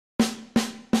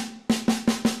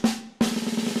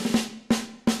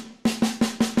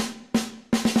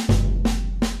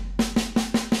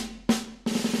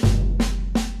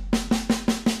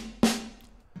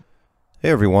Hey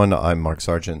everyone, I'm Mark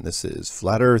Sargent. This is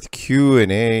Flat Earth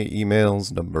Q&A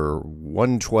emails number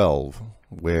 112,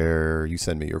 where you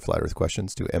send me your Flat Earth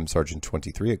questions to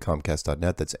msargent23 at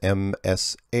comcast.net. That's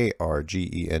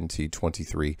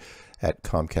MSARGENT23 at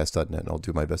comcast.net, and I'll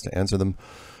do my best to answer them.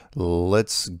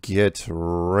 Let's get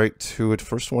right to it.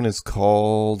 First one is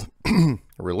called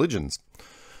Religions.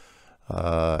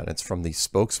 And it's from the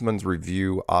Spokesman's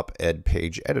Review op-ed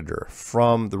page editor.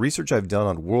 From the research I've done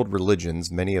on world religions,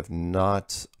 many, if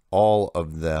not all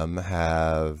of them,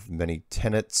 have many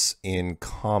tenets in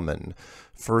common.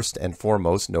 First and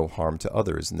foremost, no harm to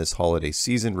others. In this holiday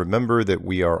season, remember that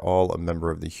we are all a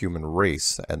member of the human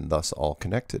race and thus all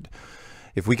connected.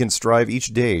 If we can strive each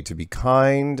day to be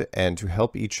kind and to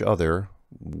help each other,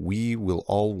 we will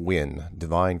all win.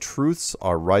 Divine truths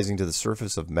are rising to the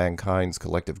surface of mankind's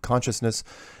collective consciousness,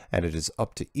 and it is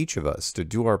up to each of us to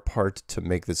do our part to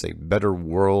make this a better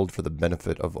world for the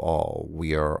benefit of all.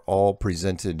 We are all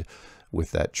presented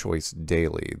with that choice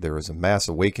daily. There is a mass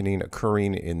awakening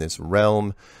occurring in this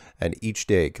realm, and each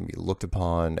day can be looked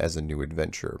upon as a new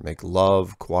adventure. Make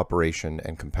love, cooperation,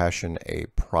 and compassion a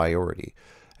priority,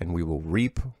 and we will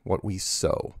reap what we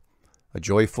sow. A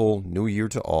joyful new year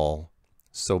to all.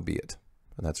 So be it.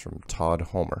 And that's from Todd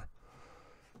Homer.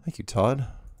 Thank you, Todd.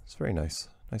 It's very nice.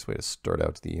 Nice way to start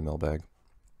out the email bag.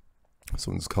 This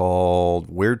one's called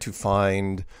Where to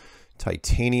Find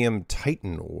Titanium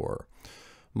Titan Ore.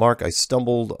 Mark, I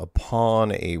stumbled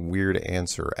upon a weird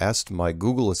answer. Asked my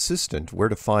Google Assistant where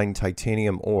to find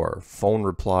titanium ore. Phone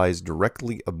replies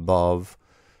directly above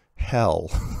hell.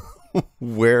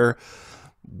 Where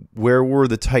were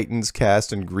the Titans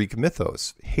cast in Greek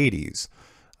mythos? Hades.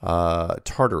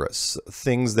 Tartarus,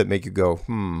 things that make you go,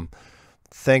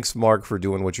 Thanks, Mark, for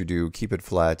doing what you do. Keep it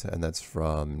flat. And that's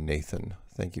from Nathan.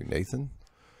 Thank you, Nathan.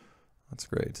 That's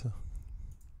great.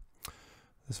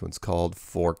 This one's called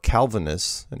For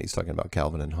Calvinists, and he's talking about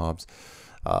Calvin and Hobbes.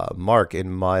 Mark,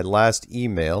 in my last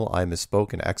email, I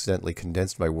misspoke and accidentally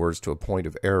condensed my words to a point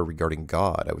of error regarding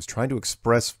God. I was trying to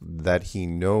express that he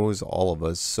knows all of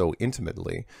us so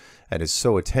intimately and is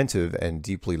so attentive and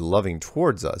deeply loving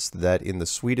towards us that in the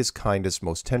sweetest, kindest,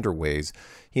 most tender ways,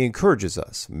 he encourages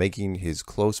us, making his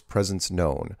close presence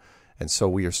known. And so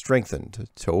we are strengthened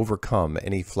to overcome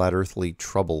any flat earthly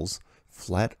troubles.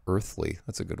 Flat earthly,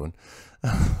 that's a good one.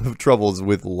 Troubles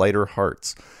with lighter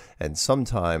hearts. And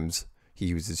sometimes he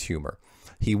uses humor.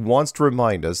 He wants to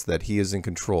remind us that he is in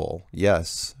control,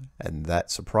 yes, and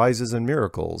that surprises and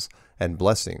miracles and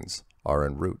blessings are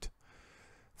en route.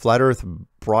 Flat Earth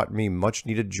brought me much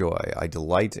needed joy. I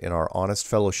delight in our honest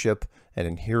fellowship and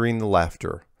in hearing the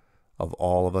laughter of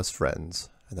all of us friends.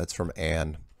 And that's from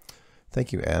Anne.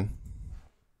 Thank you, Anne.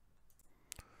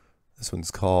 This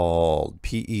one's called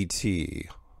PET,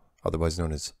 otherwise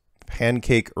known as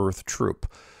Pancake Earth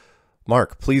Troop.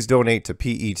 Mark, please donate to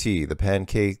PET, the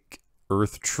Pancake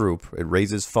Earth Troop. It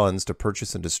raises funds to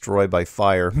purchase and destroy by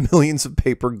fire millions of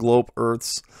paper globe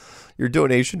Earths. Your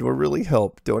donation will really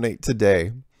help. Donate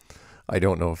today. I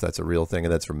don't know if that's a real thing,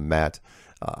 and that's from Matt.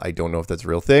 I don't know if that's a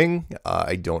real thing.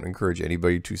 I don't encourage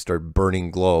anybody to start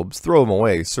burning globes. Throw them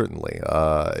away, certainly.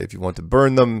 If you want to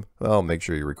burn them, well, make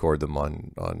sure you record them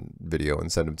on video and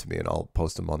send them to me, and I'll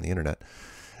post them on the internet.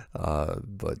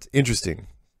 But interesting.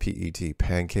 PET,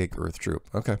 Pancake Earth Troop.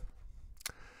 Okay.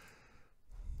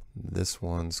 This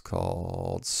one's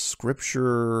called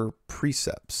Scripture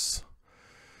Precepts.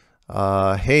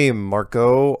 Hey,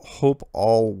 Marco. Hope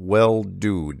all well,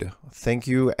 dude. Thank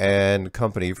you and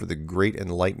company for the great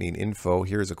enlightening info.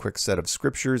 Here's a quick set of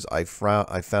scriptures I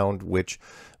found which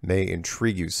may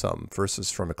intrigue you some. First is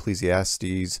from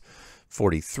Ecclesiastes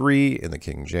 43 in the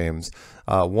King James.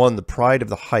 1, the pride of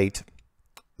the height,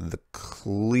 the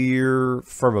clear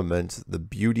firmament, the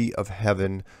beauty of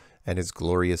heaven, and his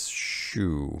glorious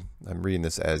shew. I'm reading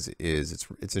this as is.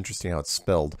 It's interesting how it's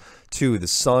spelled. 2, the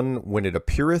sun when it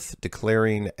appeareth,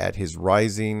 declaring at his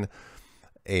rising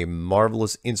a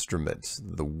marvelous instrument,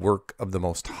 the work of the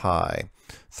Most High.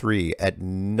 3, at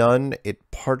none it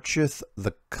parcheth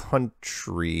the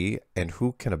country, and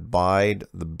who can abide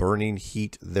the burning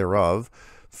heat thereof?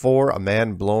 4, a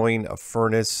man blowing a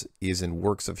furnace is in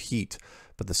works of heat,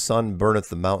 but the sun burneth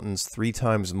the mountains 3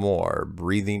 times more,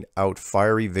 breathing out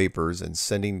fiery vapors and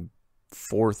sending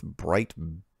forth bright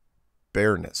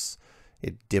bareness.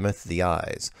 It dimmeth the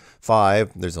eyes.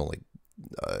 5, there's only,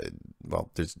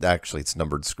 it's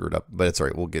numbered screwed up, but it's all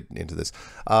right. We'll get into this.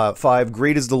 5,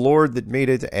 great is the Lord that made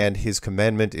it, and his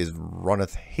commandment is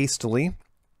runneth hastily.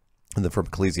 And then from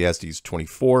Ecclesiastes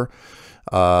 24,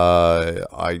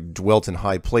 I dwelt in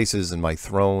high places, and my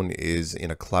throne is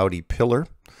in a cloudy pillar.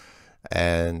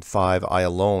 And 5, I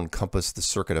alone compassed the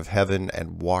circuit of heaven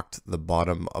and walked the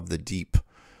bottom of the deep.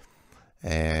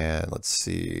 And let's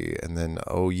see. And then,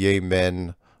 oh, yea,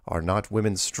 men, are not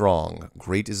women strong?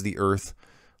 Great is the earth,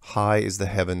 high is the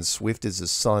heaven, swift is the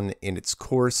sun in its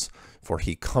course, for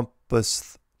he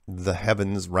compasseth the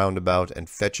heavens round about and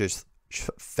fetcheth,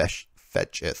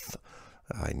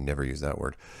 I never use that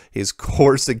word, his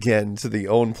course again to the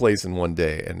own place in one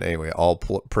day. And anyway, all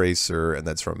praise, sir. And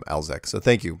that's from Alzek. So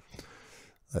thank you.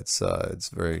 That's it's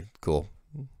very cool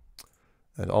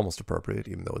and almost appropriate,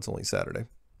 even though it's only Saturday.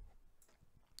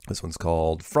 This one's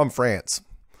called From France.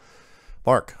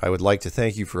 Mark, I would like to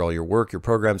thank you for all your work. Your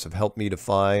programs have helped me to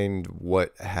find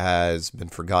what has been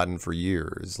forgotten for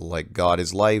years, like God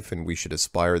is life and we should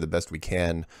aspire the best we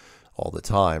can all the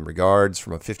time. Regards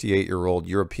from a 58-year-old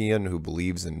European who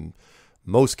believes in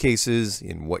most cases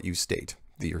in what you state.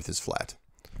 The earth is flat.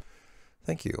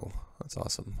 Thank you. That's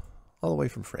awesome. All the way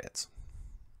from France.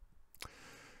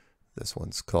 This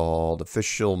one's called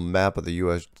Official Map of the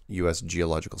U.S.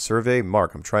 Geological Survey.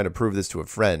 Mark, I'm trying to prove this to a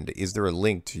friend. Is there a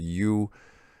link to you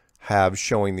have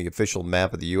showing the official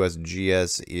map of the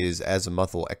USGS is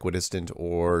azimuthal equidistant,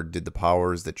 or did the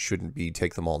powers that shouldn't be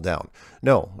take them all down?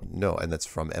 No, and that's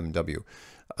from MW.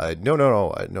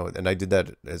 No. And I did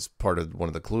that as part of one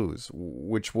of the clues,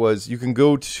 which was you can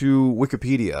go to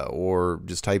Wikipedia or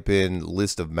just type in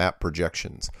list of map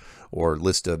projections or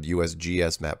list of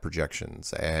USGS map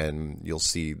projections, and you'll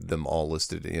see them all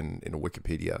listed in a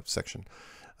Wikipedia section.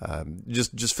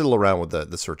 Just fiddle around with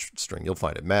the search string. You'll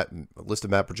find it. List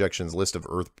of map projections, list of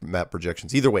Earth map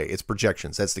projections. Either way, it's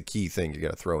projections. That's the key thing you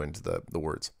got to throw into the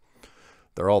words.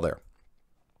 They're all there.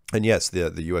 And yes, the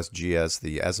USGS,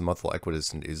 the azimuthal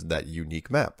equidistant, is that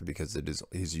unique map because it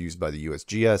is used by the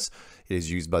USGS. It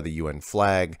is used by the UN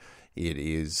flag. It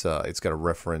is it's got a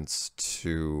reference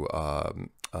to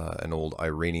an old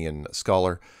Iranian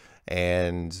scholar,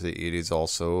 and it is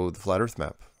also the flat Earth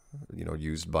map,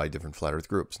 used by different flat Earth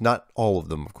groups. Not all of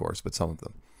them, of course, but some of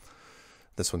them.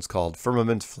 This one's called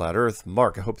Firmament Flat Earth.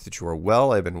 Mark, I hope that you are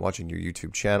well. I've been watching your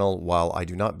YouTube channel. While I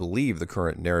do not believe the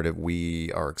current narrative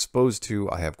we are exposed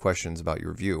to, I have questions about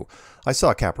your view. I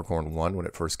saw Capricorn 1 when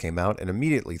it first came out and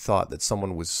immediately thought that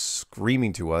someone was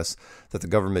screaming to us that the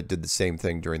government did the same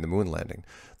thing during the moon landing.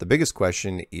 The biggest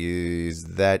question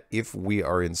is that if we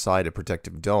are inside a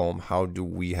protective dome, how do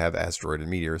we have asteroid and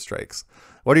meteor strikes?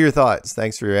 What are your thoughts?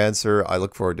 Thanks for your answer. I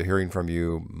look forward to hearing from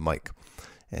you, Mike.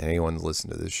 And anyone who's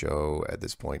listened to this show at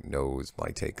this point knows my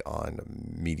take on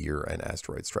meteor and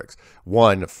asteroid strikes.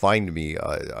 One, find me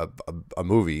a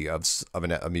movie of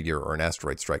a meteor or an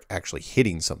asteroid strike actually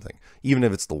hitting something, even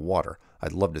if it's the water.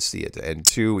 I'd love to see it. And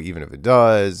two, even if it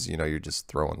does, you're just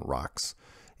throwing rocks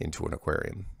into an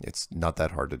aquarium. It's not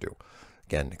that hard to do.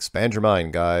 Again, expand your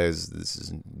mind, guys. This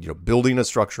is, building a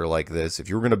structure like this. If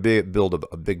you're going to build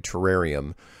a big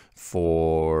terrarium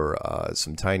for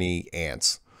some tiny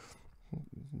ants,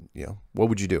 what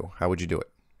would you do? How would you do it?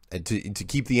 And to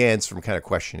keep the ants from kind of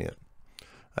questioning it.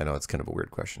 I know it's kind of a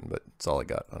weird question, but it's all I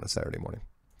got on a Saturday morning.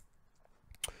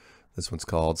 This one's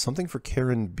called Something for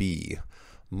Karen B.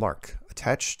 Mark,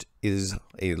 attached is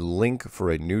a link for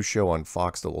a new show on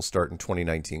Fox that will start in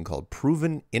 2019 called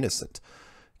Proven Innocent.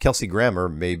 Kelsey Grammer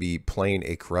may be playing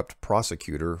a corrupt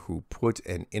prosecutor who put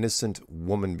an innocent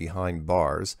woman behind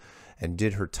bars and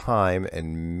did her time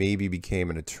and maybe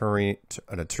became an attorney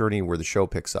where the show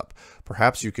picks up.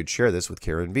 Perhaps you could share this with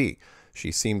Karen B.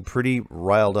 She seemed pretty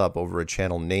riled up over a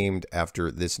channel named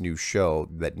after this new show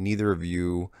that neither of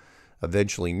you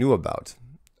eventually knew about,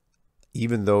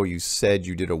 even though you said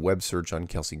you did a web search on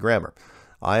Kelsey Grammer.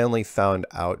 I only found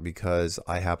out because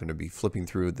I happened to be flipping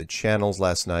through the channels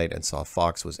last night and saw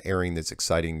Fox was airing this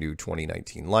exciting new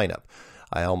 2019 lineup.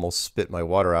 I almost spit my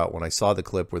water out when I saw the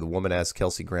clip where the woman asked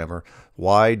Kelsey Grammer,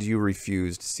 "Why do you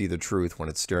refuse to see the truth when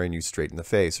it's staring you straight in the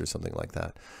face?" or something like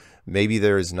that. Maybe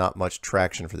there is not much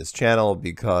traction for this channel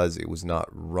because it has not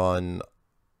run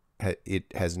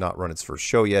its first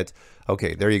show yet.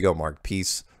 Okay, there you go, Mark.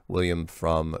 Peace, William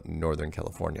from Northern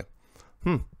California.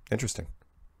 Interesting.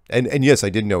 And yes, I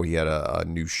did know he had a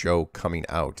new show coming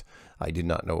out. I did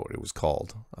not know what it was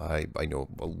called. I know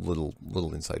a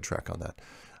little inside track on that.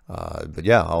 But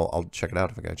yeah, I'll check it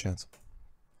out if I got a chance.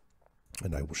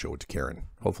 And I will show it to Karen.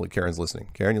 Hopefully Karen's listening.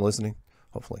 Karen, you listening?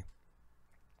 Hopefully.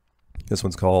 This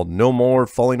one's called No More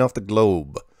Falling Off the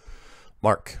Globe.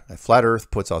 Mark, a flat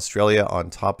earth puts Australia on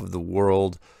top of the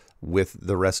world with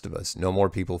the rest of us. No more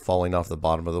people falling off the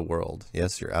bottom of the world.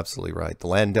 Yes, you're absolutely right. The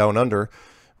land down under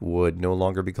would no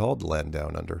longer be called the land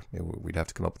down under. We'd have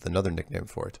to come up with another nickname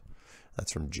for it.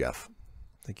 That's from Jeff.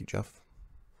 Thank you, Jeff.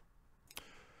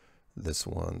 This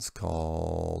one's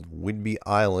called Whidbey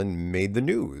Island Made the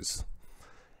News.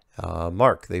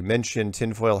 Mark, they mentioned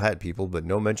tinfoil hat people, but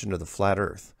no mention of the flat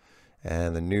earth.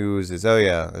 And the news is, oh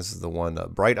yeah, this is the one.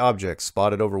 Bright objects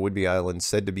spotted over Whidbey Island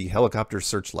said to be helicopter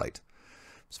searchlight.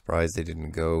 Surprised they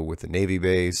didn't go with the Navy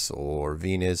base or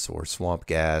Venus or swamp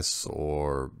gas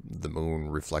or the moon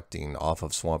reflecting off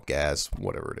of swamp gas,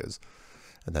 whatever it is.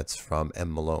 And that's from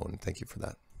M. Malone. Thank you for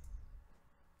that.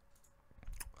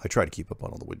 I try to keep up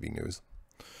on all the Whidbey news.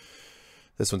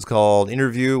 This one's called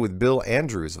Interview with Bill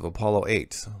Andrews of Apollo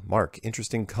 8. Mark,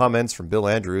 interesting comments from Bill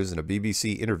Andrews in a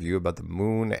BBC interview about the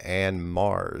moon and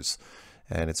Mars.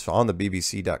 And it's on the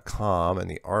BBC.com, and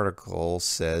the article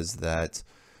says that,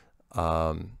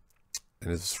 and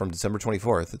it's from December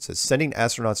 24th, it says, sending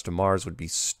astronauts to Mars would be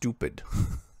stupid,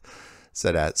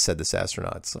 said this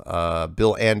astronaut.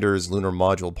 Bill Anders, lunar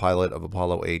module pilot of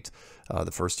Apollo 8,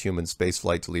 the first human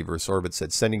spaceflight to leave Earth's orbit,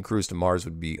 said sending crews to Mars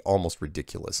would be almost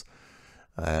ridiculous.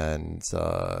 And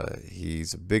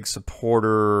he's a big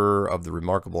supporter of the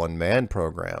Remarkable Unmanned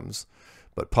programs,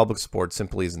 but public support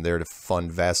simply isn't there to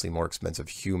fund vastly more expensive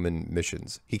human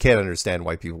missions. He can't understand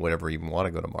why people would ever even want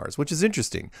to go to Mars, which is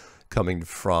interesting, coming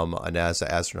from a NASA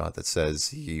astronaut that says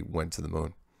he went to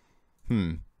the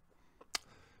moon.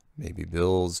 Maybe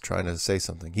Bill's trying to say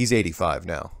something. He's 85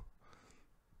 now.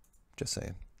 Just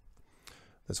saying.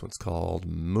 This one's called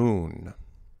Moon.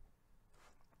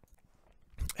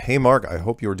 Hey Mark, I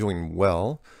hope you're doing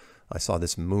well. I saw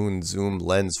this moon zoom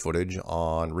lens footage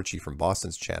on Richie from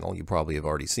Boston's channel. You probably have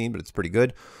already seen, but it's pretty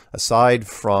good. Aside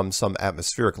from some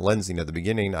atmospheric lensing at the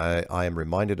beginning, I am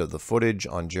reminded of the footage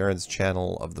on Jaren's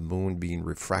channel of the moon being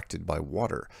refracted by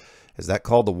water. Is that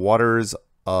called the waters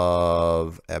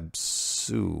of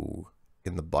Absu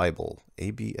in the Bible?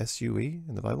 A-B-S-U-E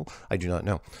in the Bible? I do not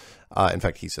know. In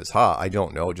fact, he says, I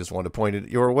don't know. Just want to point it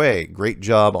your way. Great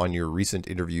job on your recent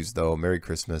interviews, though. Merry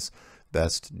Christmas.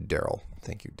 Best, Daryl.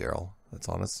 Thank you, Daryl. That's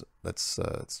honest. That's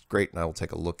great. And I will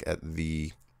take a look at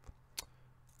the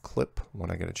clip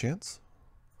when I get a chance.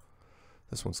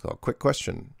 This one's called Quick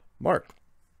Question. Mark,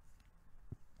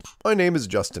 my name is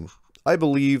Justin. I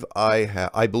believe,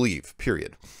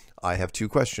 period. I have two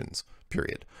questions,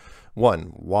 period.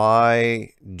 One,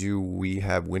 why do we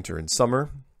have winter and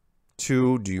summer?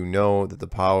 Two, do you know that the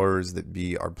powers that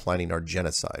be are planning our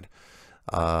genocide?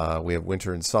 We have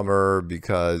winter and summer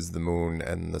because the moon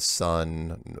and the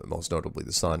sun, most notably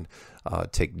the sun,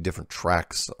 take different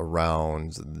tracks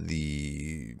around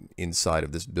the inside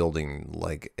of this building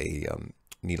like a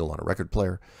needle on a record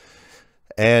player.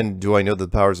 And do I know that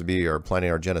the powers that be are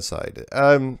planning our genocide?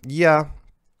 Yeah,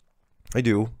 I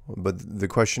do. But the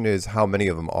question is how many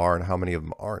of them are and how many of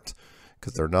them aren't.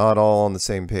 Because they're not all on the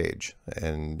same page.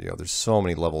 And, there's so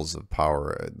many levels of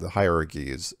power. The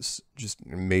hierarchy is just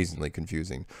amazingly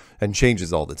confusing and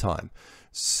changes all the time.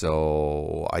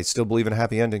 So I still believe in a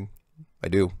happy ending. I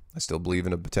do. I still believe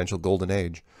in a potential golden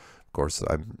age. Of course,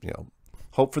 I'm,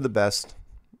 hope for the best,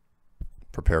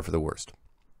 prepare for the worst.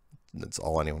 That's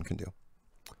all anyone can do.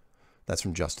 That's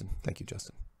from Justin. Thank you,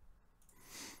 Justin.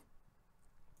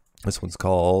 This one's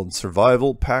called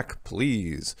Survival Pack,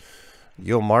 Please.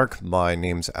 Yo, Mark, my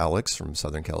name's Alex from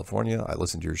Southern California. I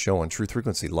listen to your show on Truth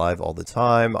Frequency live all the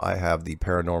time. I have the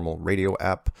Paranormal Radio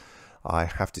app. I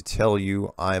have to tell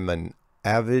you, I'm an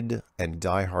avid and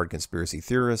diehard conspiracy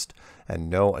theorist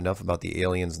and know enough about the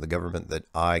aliens and the government that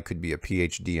I could be a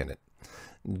PhD in it.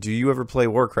 Do you ever play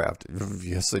Warcraft?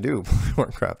 Yes, I do.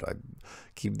 Warcraft. I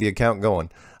keep the account going.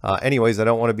 Anyways, I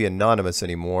don't want to be anonymous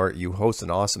anymore. You host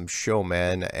an awesome show,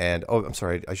 man. And, oh, I'm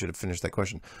sorry. I should have finished that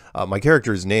question. My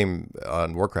character's name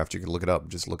on Warcraft, you can look it up.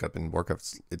 Just look up in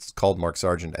Warcraft. It's called Mark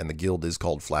Sargent, and the guild is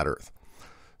called Flat Earth.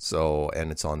 So, and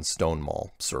it's on Stone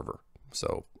Mall server.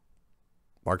 So,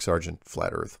 Mark Sargent,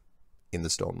 Flat Earth, in the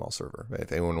Stone Mall server.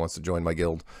 If anyone wants to join my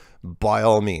guild, by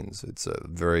all means. It's a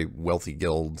very wealthy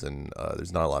guild, and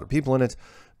there's not a lot of people in it,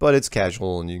 but it's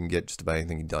casual, and you can get just about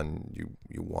anything done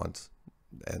you want,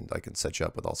 and I can set you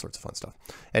up with all sorts of fun stuff.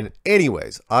 And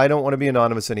anyways, I don't want to be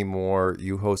anonymous anymore.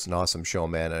 You host an awesome show,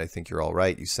 man, and I think you're all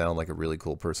right. You sound like a really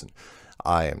cool person.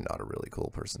 I am not a really cool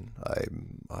person.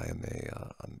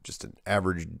 I'm just an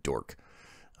average dork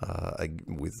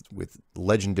with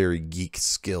legendary geek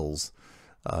skills.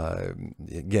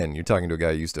 Again, you're talking to a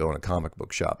guy who used to own a comic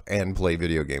book shop and play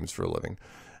video games for a living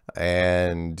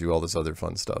and do all this other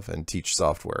fun stuff and teach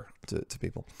software to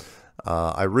people.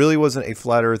 I really wasn't a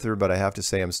flat earther, but I have to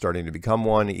say I'm starting to become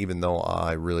one, even though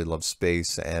I really love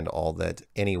space and all that.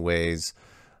 Anyways,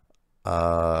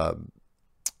 I'm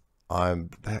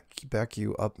back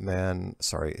you up, man.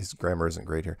 Sorry, his grammar isn't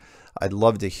great here. I'd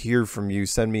love to hear from you.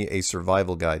 Send me a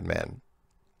survival guide, man.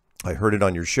 I heard it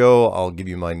on your show. I'll give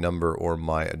you my number or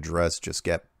my address. Just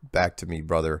get back to me,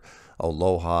 brother.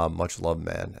 Aloha. Much love,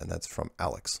 man. And that's from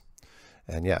Alex.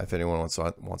 And yeah, if anyone wants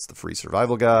the free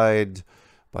survival guide,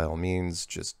 by all means,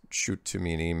 just shoot to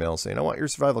me an email saying, I want your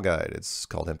survival guide. It's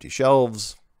called Empty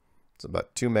Shelves. It's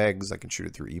about 2 megs. I can shoot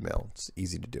it through email. It's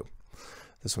easy to do.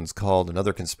 This one's called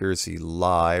Another Conspiracy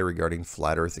Lie Regarding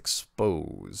Flat Earth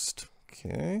Exposed.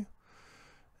 Okay.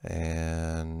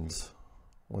 And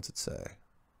what's it say?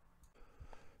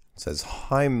 It says,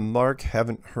 hi, Mark.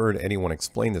 Haven't heard anyone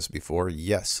explain this before.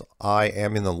 Yes, I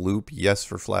am in the loop. Yes,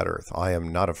 for Flat Earth. I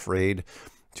am not afraid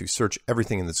to search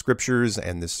everything in the scriptures,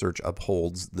 and this search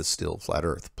upholds the still Flat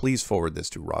Earth. Please forward this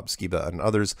to Rob Skiba and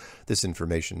others. This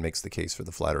information makes the case for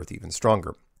the Flat Earth even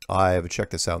stronger. I have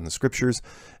checked this out in the scriptures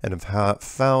and have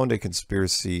found a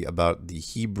conspiracy about the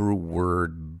Hebrew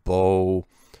word bo,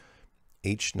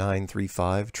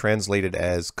 H935, translated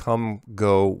as come,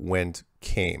 go, went,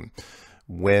 came.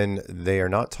 When they are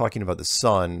not talking about the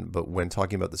sun, but when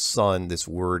talking about the sun, this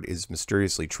word is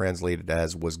mysteriously translated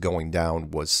as was going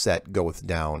down, was set, goeth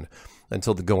down,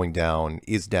 until the going down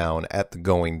is down, at the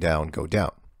going down, go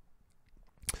down.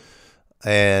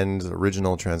 And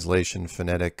original translation,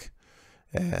 phonetic,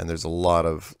 and there's a lot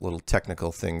of little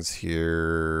technical things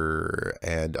here,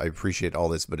 and I appreciate all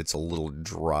this, but it's a little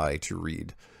dry to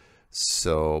read.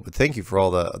 So, but thank you for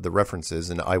all the references,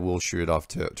 and I will shoot it off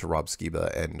to Rob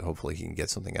Skiba, and hopefully he can get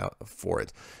something out for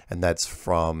it. And that's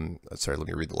from, sorry, let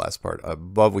me read the last part.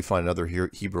 Above, we find another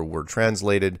Hebrew word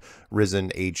translated, risen,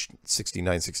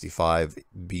 H6965,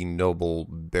 be noble,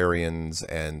 Barians,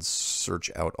 and search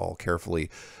out all carefully.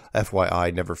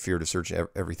 FYI, never fear to search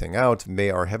everything out. May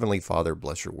our Heavenly Father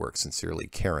bless your work. Sincerely,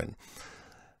 Karen.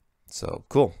 So,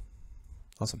 cool.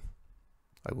 Awesome.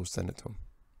 I will send it to him.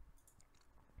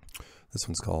 This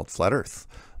one's called Flat Earth.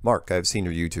 Mark, I've seen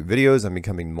your YouTube videos. I'm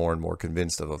becoming more and more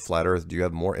convinced of a flat Earth. Do you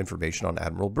have more information on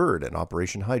Admiral Byrd and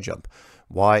Operation High Jump?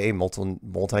 Why a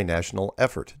multinational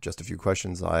effort? Just a few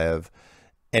questions. I have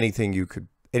anything you could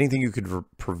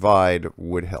provide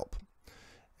would help.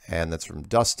 And that's from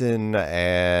Dustin.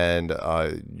 And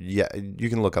yeah, you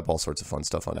can look up all sorts of fun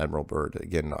stuff on Admiral Byrd.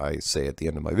 Again, I say at the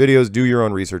end of my videos, do your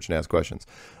own research and ask questions.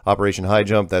 Operation High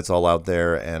Jump, that's all out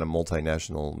there, and a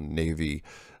multinational Navy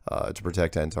to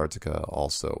protect Antarctica.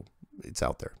 Also, it's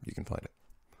out there. You can find it.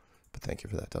 But thank you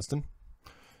for that, Dustin.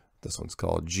 This one's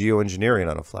called Geoengineering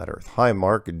on a Flat Earth. Hi,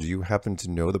 Mark. Do you happen to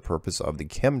know the purpose of the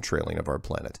chemtrailing of our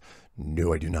planet?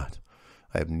 No, I do not.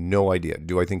 I have no idea.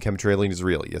 Do I think chemtrailing is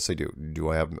real? Yes, I do.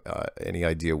 Do I have any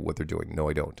idea what they're doing? No,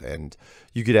 I don't. And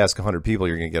you could ask 100 people,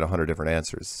 you're going to get 100 different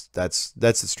answers. That's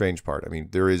the strange part. I mean,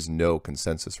 there is no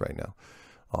consensus right now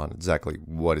on exactly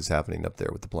what is happening up there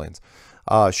with the planes.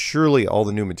 Surely all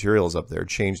the new materials up there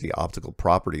change the optical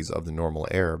properties of the normal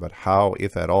air, but how,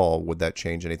 if at all, would that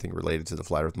change anything related to the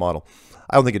flat Earth model?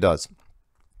 I don't think it does.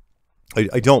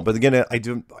 I don't, but again, I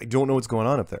don't know what's going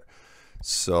on up there.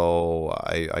 So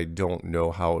I don't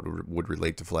know how it would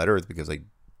relate to flat Earth, because I,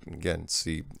 again,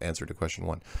 see answer to question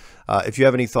 1. If you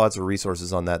have any thoughts or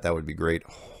resources on that, that would be great.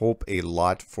 Hope a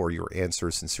lot for your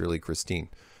answer. Sincerely, Christine.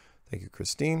 Thank you,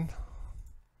 Christine.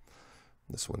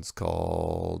 This one's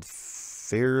called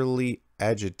Fairly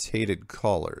Agitated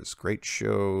Callers. Great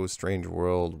show, Strange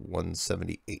World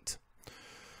 178.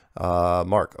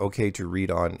 Mark, okay to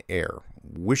read on air.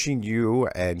 Wishing you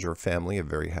and your family a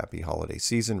very happy holiday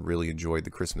season. Really enjoyed the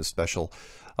Christmas special,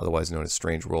 otherwise known as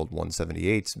Strange World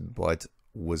 178, but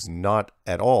was not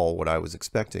at all what I was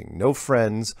expecting. No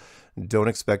friends. Don't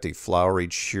expect a flowery,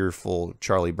 cheerful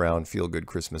Charlie Brown feel-good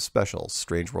Christmas special.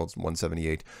 Strange World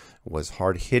 178 was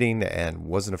hard-hitting and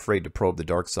wasn't afraid to probe the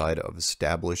dark side of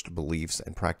established beliefs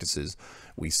and practices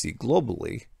we see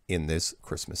globally in this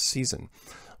Christmas season.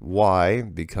 Why?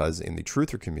 Because in the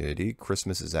truther community,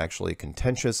 Christmas is actually a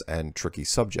contentious and tricky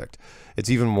subject. It's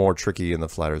even more tricky in the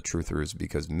flat earth truthers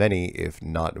because many, if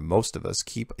not most of us,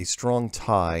 keep a strong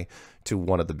tie to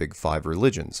one of the big 5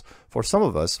 religions. For some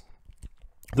of us,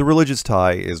 the religious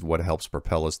tie is what helps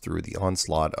propel us through the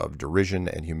onslaught of derision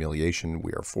and humiliation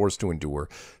we are forced to endure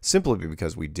simply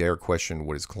because we dare question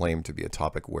what is claimed to be a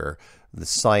topic where the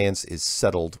science is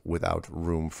settled without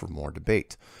room for more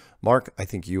debate. Mark, I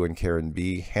think you and Karen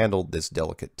B. handled this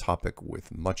delicate topic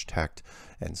with much tact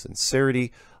and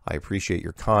sincerity. I appreciate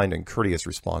your kind and courteous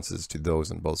responses to those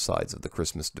on both sides of the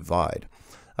Christmas divide.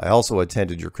 I also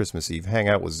attended your Christmas Eve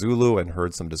hangout with Zulu and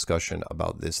heard some discussion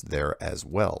about this there as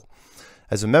well.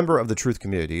 As a member of the Truth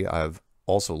community, I've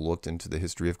also looked into the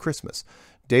history of Christmas.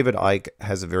 David Icke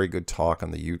has a very good talk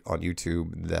on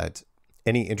YouTube that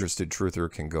any interested truther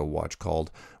can go watch called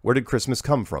Where Did Christmas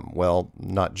Come From? Well,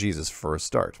 not Jesus for a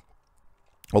start.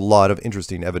 A lot of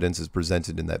interesting evidence is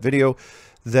presented in that video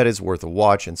that is worth a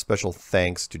watch, and special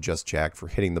thanks to Just Jack for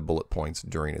hitting the bullet points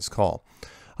during his call.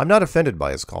 I'm not offended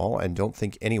by his call and don't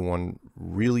think anyone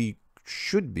really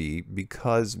should be,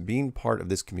 because being part of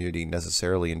this community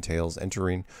necessarily entails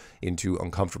entering into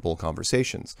uncomfortable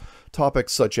conversations.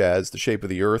 Topics such as the shape of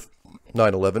the earth,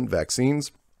 9/11,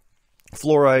 vaccines,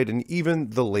 fluoride, and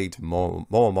even the late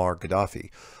Muammar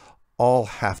Gaddafi all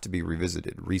have to be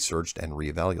revisited, researched, and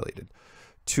reevaluated.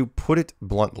 To put it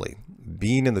bluntly,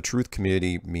 being in the truth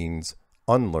community means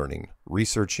unlearning,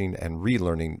 researching, and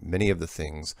relearning many of the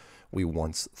things we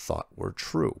once thought were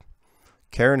true.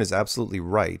 Karen is absolutely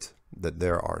right that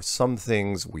there are some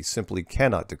things we simply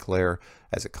cannot declare,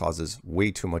 as it causes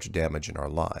way too much damage in our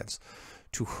lives.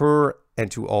 To her and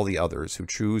to all the others who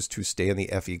choose to stay in the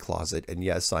FE closet, and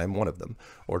yes, I am one of them,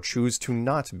 or choose to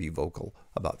not be vocal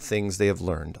about things they have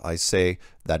learned, I say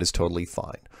that is totally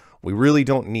fine. We really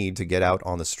don't need to get out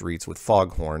on the streets with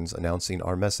foghorns announcing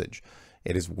our message.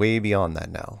 It is way beyond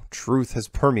that now. Truth has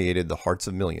permeated the hearts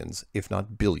of millions, if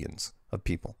not billions, of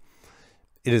people.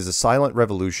 It is a silent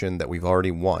revolution that we've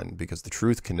already won, because the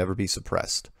truth can never be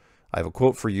suppressed. I have a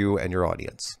quote for you and your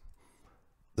audience.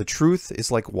 The truth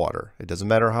is like water. It doesn't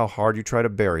matter how hard you try to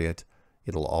bury it,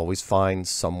 it'll always find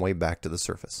some way back to the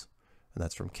surface. And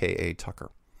that's from K.A.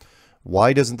 Tucker.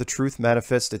 Why doesn't the truth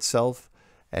manifest itself?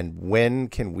 And when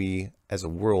can we, as a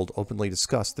world, openly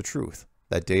discuss the truth?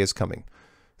 That day is coming.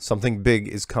 Something big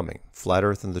is coming. Flat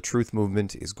Earth and the truth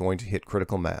movement is going to hit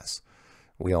critical mass.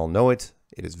 We all know it.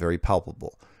 It is very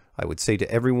palpable. I would say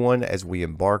to everyone as we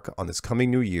embark on this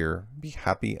coming new year, be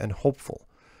happy and hopeful.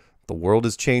 The world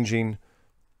is changing,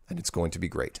 and it's going to be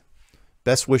great.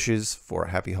 Best wishes for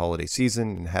a happy holiday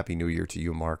season and happy new year to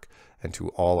you, Mark, and to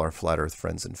all our Flat Earth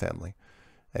friends and family.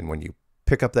 And when you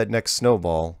pick up that next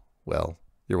snowball, well,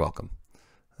 you're welcome.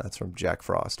 That's from Jack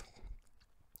Frost.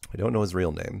 I don't know his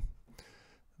real name,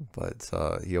 but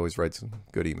he always writes some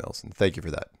good emails, and thank you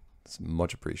for that. It's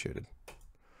much appreciated.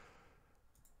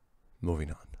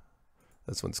 Moving on.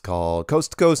 This one's called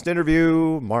Coast to Coast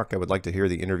Interview. Mark, I would like to hear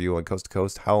the interview on Coast to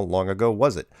Coast. How long ago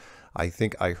was it? I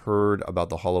think I heard about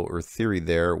the hollow earth theory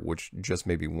there, which just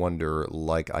made me wonder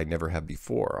like I never have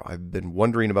before. I've been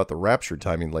wondering about the rapture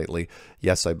timing lately.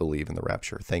 Yes, I believe in the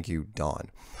rapture. Thank you, Don.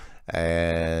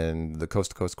 And the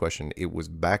Coast to Coast question, it was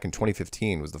back in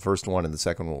 2015 was the first one, and the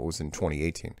second one was in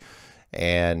 2018.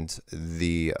 And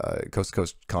the Coast to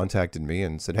Coast contacted me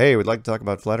and said, hey, we'd like to talk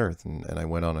about Flat Earth. And I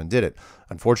went on and did it.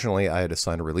 Unfortunately, I had to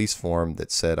sign a release form that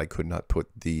said I could not put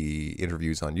the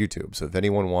interviews on YouTube. So if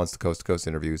anyone wants the Coast to Coast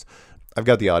interviews, I've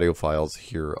got the audio files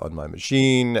here on my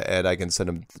machine, and I can send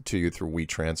them to you through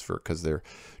WeTransfer because they're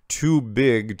too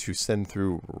big to send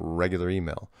through regular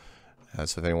email.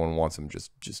 So if anyone wants them,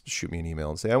 just shoot me an email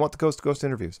and say, I want the Coast to Coast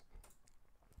interviews.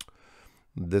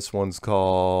 This one's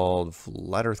called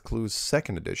Flat Earth Clues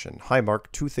 2nd Edition. Hi,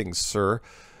 Mark. 2 things, sir.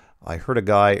 I heard a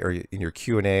guy in your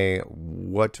Q&A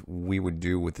what we would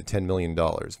do with the $10 million.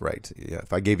 Right. Yeah.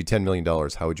 If I gave you $10 million,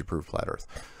 how would you prove Flat Earth?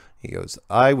 He goes,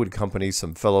 I would accompany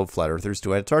some fellow Flat Earthers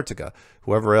to Antarctica.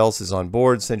 Whoever else is on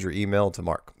board, send your email to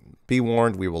Mark. Be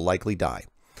warned, we will likely die.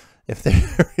 If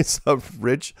there is a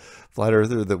rich Flat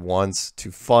Earther that wants to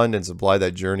fund and supply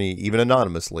that journey, even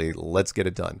anonymously, let's get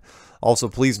it done. Also,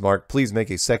 please, Mark, please make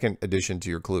a 2nd edition to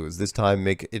your clues. This time,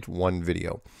 make it 1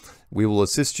 video. We will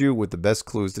assist you with the best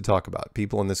clues to talk about.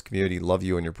 People in this community love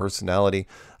you and your personality.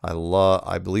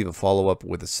 I believe a follow-up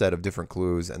with a set of different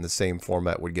clues and the same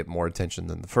format would get more attention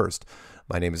than the first.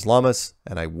 My name is Lamas,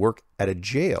 and I work at a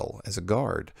jail as a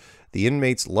guard. The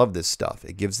inmates love this stuff.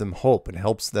 It gives them hope and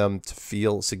helps them to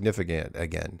feel significant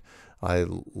again. I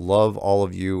love all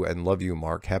of you and love you,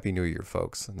 Mark. Happy New Year,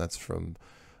 folks. And that's from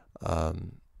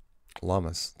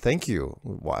Lamas. Thank you.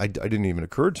 I didn't even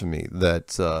occur to me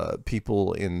that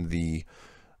people in the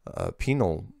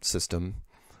penal system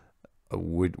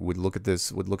would look at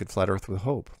this, would look at Flat Earth with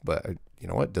hope. But you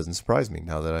know what? It doesn't surprise me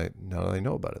now that I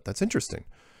know about it. That's interesting.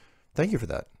 Thank you for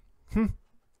that.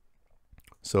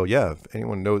 So yeah, if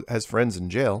anyone has friends in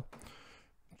jail,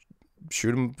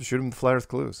 shoot them the Flat Earth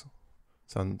clues.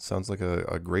 Sounds like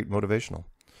a great motivational.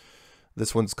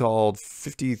 This one's called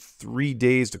 53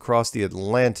 Days to Cross the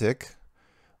Atlantic.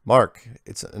 Mark,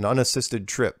 it's an unassisted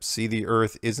trip. See, the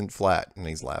Earth isn't flat. And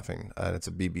he's laughing. It's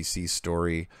a BBC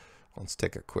story. Let's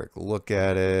take a quick look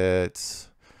at it.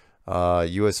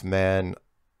 U.S. man.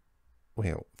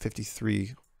 Wait,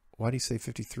 53. Why did he say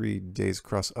 53 days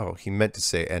across? Oh, he meant to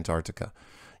say Antarctica.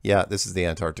 Yeah, this is the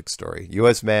Antarctic story.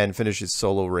 U.S. man finishes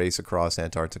solo race across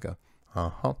Antarctica.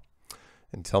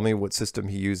 And tell me what system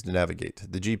he used to navigate.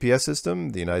 The GPS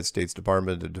system, the United States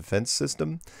Department of Defense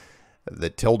system,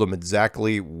 that told him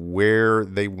exactly where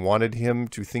they wanted him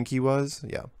to think he was.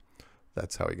 Yeah,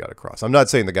 that's how he got across. I'm not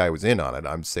saying the guy was in on it.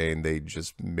 I'm saying they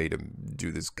just made him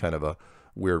do this kind of a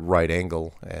weird right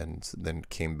angle and then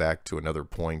came back to another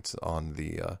point on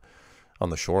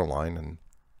the shoreline, and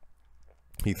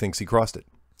he thinks he crossed it.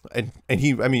 And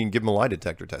I mean, give him a lie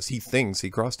detector test. He thinks he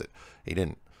crossed it. He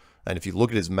didn't. And if you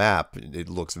look at his map, it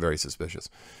looks very suspicious.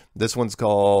 This one's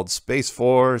called Space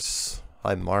Force.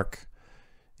 Hi, Mark.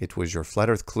 It was your flat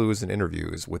earth clues and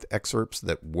interviews with excerpts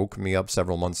that woke me up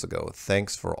several months ago.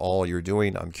 Thanks for all you're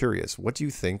doing. I'm curious, what do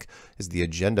you think is the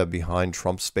agenda behind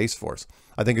Trump's Space Force?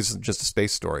 I think it's just a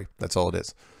space story. That's all it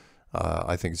is.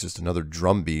 I think it's just another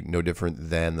drumbeat, no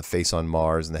different than the face on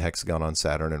Mars and the hexagon on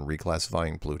Saturn and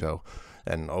reclassifying Pluto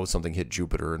and, oh, something hit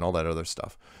Jupiter and all that other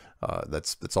stuff.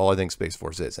 That's all I think Space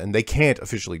Force is. And they can't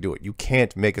officially do it. You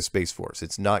can't make a Space Force.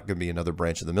 It's not going to be another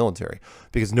branch of the military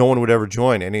because no one would ever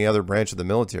join any other branch of the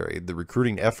military. The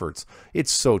recruiting efforts,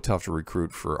 it's so tough to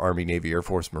recruit for Army, Navy, Air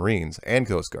Force, Marines, and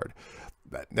Coast Guard.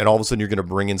 And all of a sudden you're going to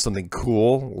bring in something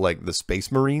cool like the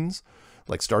Space Marines,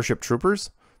 like Starship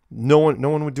Troopers. No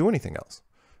one would do anything else.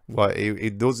 Why?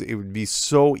 It would be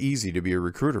so easy to be a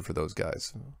recruiter for those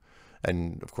guys.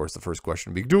 And, of course, the first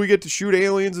question would be, do we get to shoot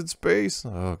aliens in space?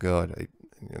 Oh, God.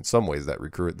 In some ways, the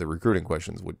recruiting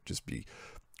questions would just be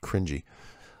cringy.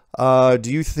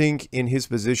 Do you think in his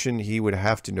position he would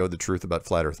have to know the truth about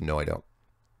flat Earth? No, I don't.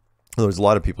 There's a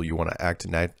lot of people you want to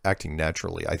acting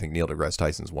naturally. I think Neil deGrasse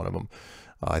Tyson's one of them.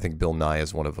 I think Bill Nye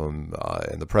is one of them.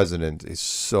 And the president is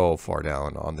so far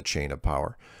down on the chain of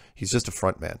power. He's just a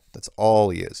front man. That's all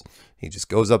he is. He just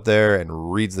goes up there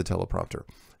and reads the teleprompter,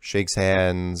 shakes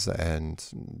hands, and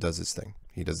does his thing.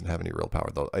 He doesn't have any real power,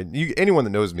 though. Anyone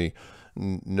that knows me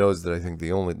knows that I think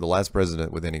the last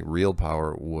president with any real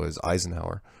power was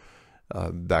Eisenhower,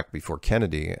 back before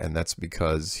Kennedy, and that's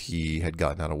because he had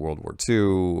gotten out of World War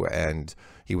II, and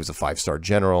he was a 5-star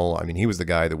general. I mean, he was the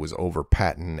guy that was over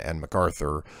Patton and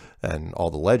MacArthur and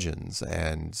all the legends,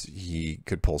 and he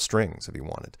could pull strings if he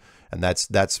wanted. And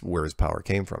that's where his power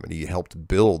came from, and he helped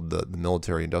build the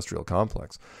military-industrial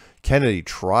complex. Kennedy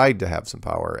tried to have some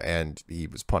power, and he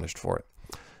was punished for it.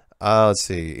 Let's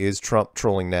see. Is Trump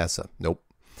trolling NASA? Nope.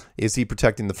 Is he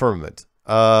protecting the firmament?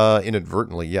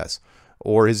 Inadvertently, yes.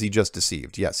 Or is he just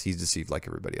deceived? Yes, he's deceived like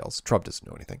everybody else. Trump doesn't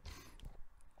know anything.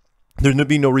 There'd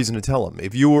be no reason to tell him.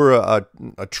 If you were a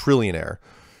trillionaire,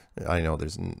 I know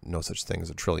there's no such thing as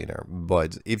a trillionaire,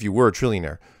 but if you were a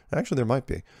trillionaire, actually there might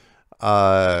be.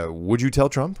 Would you tell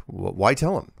Trump? Why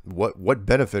tell him? What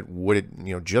benefit would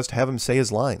it, just have him say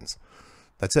his lines?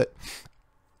 That's it.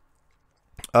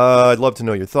 I'd love to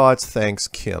know your thoughts. Thanks,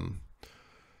 Kim.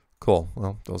 Cool.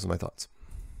 Well, those are my thoughts.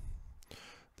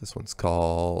 This one's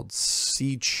called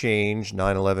Sea Change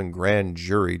 9/11 Grand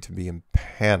Jury to be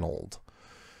impaneled.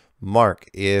 Mark,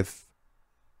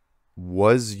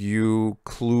 was you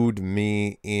clued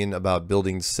me in about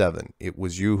Building 7? It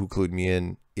was you who clued me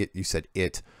in. You said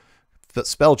it.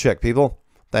 Spell check, people.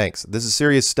 Thanks. This is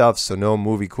serious stuff, so no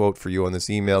movie quote for you on this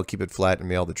email. Keep it flat and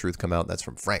may all the truth come out. That's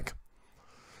from Frank.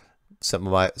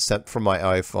 Sent from my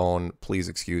iPhone. Please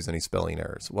excuse any spelling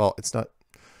errors. Well, it's not.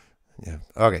 Yeah.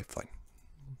 Okay, fine.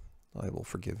 I will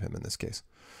forgive him in this case.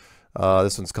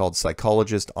 This one's called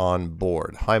Psychologist on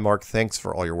Board. Hi, Mark. Thanks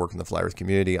for all your work in the flat earth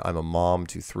community. I'm a mom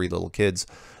to 3 little kids,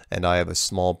 and I have a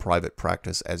small private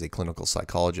practice as a clinical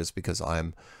psychologist because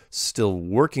I'm still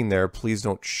working there. Please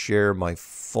don't share my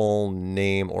full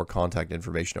name or contact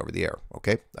information over the air.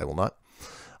 Okay, I will not.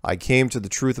 I came to the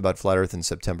truth about flat earth in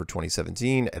September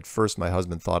 2017. At first, my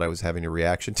husband thought I was having a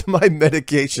reaction to my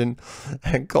medication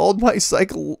and called my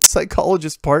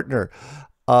psychologist partner.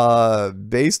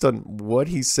 Based on what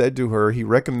he said to her, he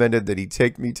recommended that he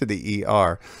take me to the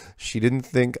ER. She didn't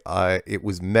think it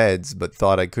was meds, but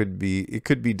thought it could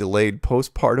be delayed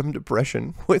postpartum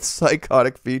depression with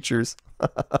psychotic features.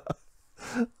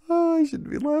 Oh, I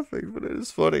shouldn't be laughing, but it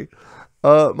is funny.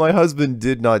 My husband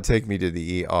did not take me to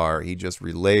the ER. He just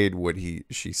relayed what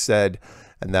she said,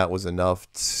 and that was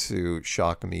enough to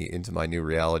shock me into my new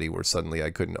reality where suddenly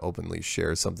I couldn't openly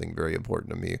share something very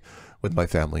important to me with my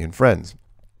family and friends.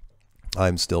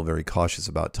 I'm still very cautious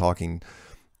about talking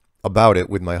about it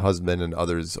with my husband and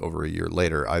others over a year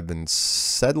later. I've been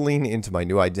settling into my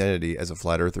new identity as a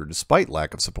flat earther despite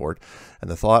lack of support, and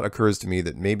the thought occurs to me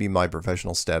that maybe my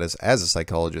professional status as a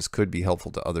psychologist could be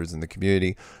helpful to others in the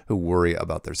community who worry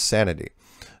about their sanity.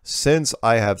 Since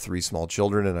I have 3 small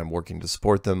children and I'm working to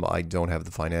support them, I don't have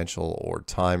the financial or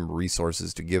time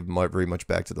resources to give very much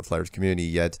back to the flat earth community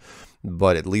yet,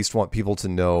 but at least want people to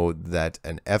know that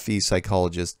an FE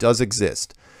psychologist does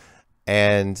exist.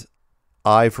 And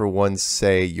I, for one,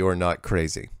 say you're not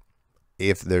crazy.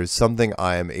 if there's something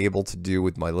I am able to do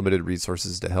with my limited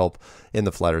resources to help in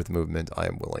the Flat Earth movement, I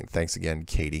am willing. Thanks again,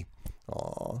 Katie.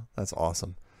 Aw, that's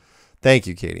awesome. Thank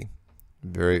you, Katie.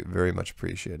 Very, very much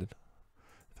appreciated.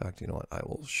 In fact, you know what? I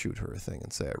will shoot her a thing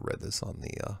and say I read this on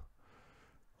the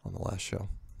last show.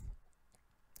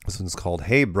 This one's called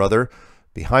 "Hey Brother,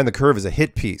 Behind the Curve" is a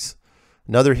hit piece.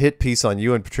 Another hit piece on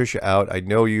you and Patricia out. I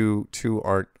know you two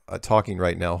aren't talking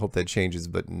right now. Hope that changes,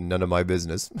 but none of my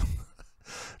business.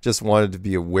 Just wanted to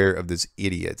be aware of this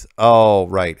idiot. Oh,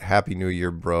 right. Happy New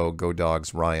Year, bro. Go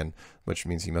Dogs, Ryan. Which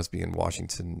means he must be in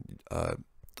Washington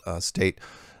State.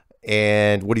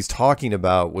 And what he's talking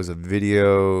about was a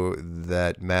video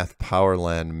that Math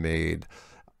Powerland made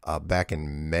back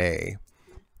in May.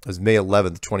 It was May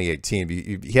 11th,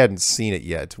 2018. He hadn't seen it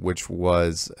yet, which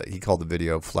was, he called the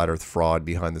video Flat Earth Fraud,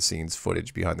 Behind the Scenes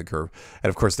Footage, Behind the Curve. And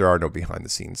of course, there are no behind the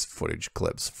scenes footage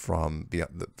clips from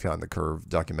Behind the Curve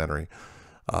documentary.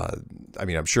 I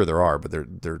mean, I'm sure there are, but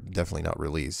they're definitely not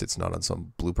released. It's not on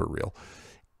some blooper reel.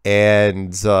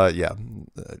 And yeah,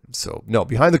 so no,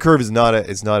 Behind the Curve is not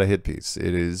a hit piece.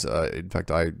 It is, in fact,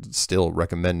 I still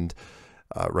recommend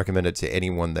it to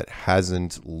anyone that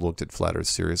hasn't looked at Flat Earth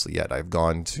seriously yet. I've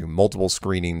gone to multiple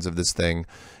screenings of this thing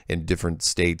in different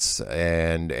states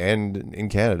and in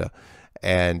Canada,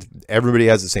 and everybody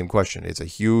has the same question. It's a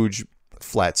huge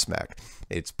flat smack.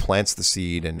 It plants the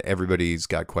seed, and everybody's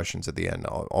got questions at the end.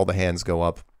 All the hands go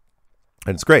up.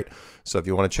 And it's great. So if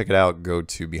you want to check it out, go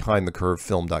to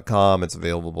behindthecurvefilm.com. It's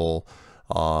available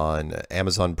on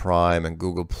Amazon Prime and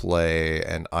Google Play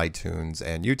and iTunes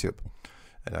and YouTube.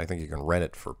 And I think you can rent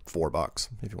it for $4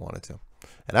 if you wanted to.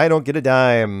 And I don't get a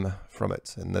dime from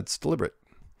it, and that's deliberate.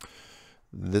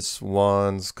 This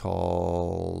one's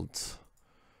called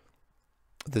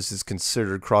 "This is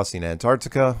Considered Crossing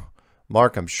Antarctica."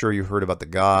 Mark, I'm sure you heard about the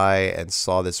guy and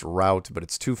saw this route, but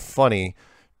it's too funny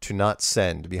to not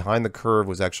send. Behind the Curve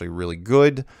was actually really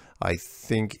good. I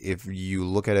think if you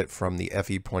look at it from the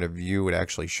FE point of view, it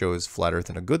actually shows Flat Earth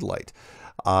in a good light.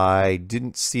 I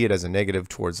didn't see it as a negative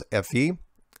towards FE.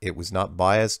 It was not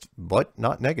biased, but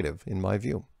not negative in my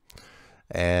view.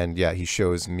 And yeah, he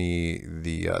shows me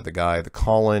the guy, the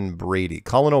Colin Brady.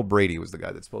 Colin O'Brady was the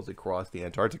guy that supposedly crossed the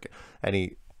Antarctica. And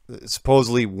he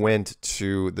supposedly went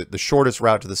to the shortest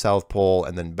route to the South Pole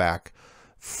and then back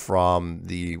from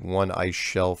the one ice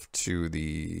shelf to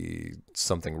the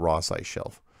something Ross ice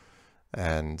shelf,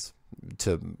 and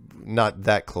to not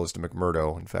that close to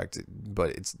McMurdo, in fact,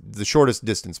 but it's the shortest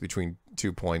distance between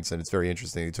 2 points, and it's very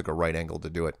interesting. He took a right angle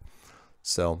to do it.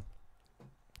 So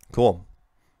cool.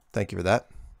 Thank you for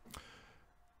that.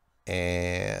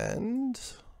 And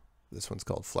this one's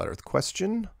called Flat Earth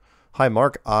Question. Hi,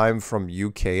 Mark. I'm from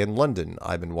UK and London.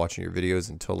 I've been watching your videos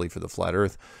and totally for the Flat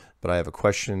Earth, but I have a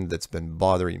question that's been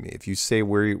bothering me. If you say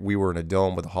we were in a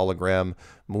dome with a hologram,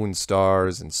 moon,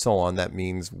 stars, and so on, that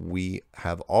means we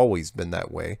have always been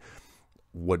that way.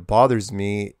 What bothers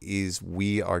me is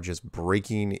we are just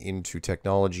breaking into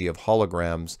technology of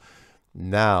holograms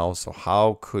now. So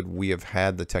how could we have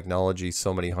had the technology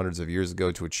so many hundreds of years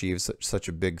ago to achieve such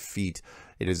a big feat?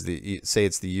 It is say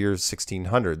it's the year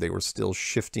 1600. They were still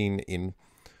shifting in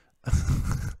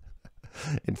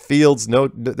in fields.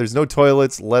 There's no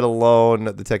toilets, let alone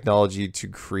the technology to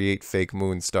create fake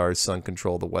moon, stars, sun,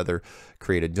 control the weather,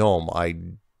 create a dome. I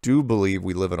do believe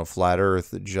we live on a flat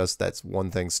earth. Just that's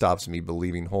one thing stops me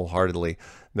believing wholeheartedly.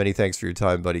 Many thanks for your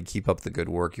time, buddy. Keep up the good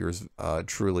work. Yours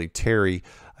truly, Terry.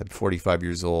 I'm 45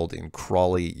 years old in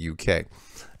Crawley, UK.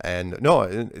 And no,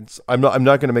 I'm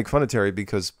not going to make fun of Terry,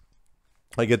 because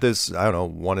I get this, I don't know,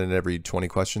 1 in every 20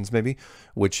 questions maybe,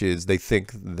 which is they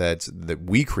think that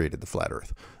we created the flat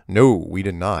earth. No, we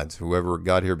did not. Whoever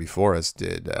got here before us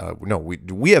did. No,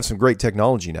 we have some great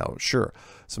technology now, sure,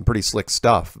 some pretty slick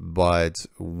stuff, but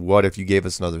what if you gave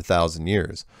us another 1,000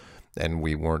 years and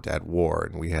we weren't at war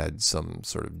and we had some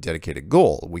sort of dedicated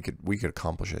goal? We could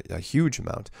accomplish a huge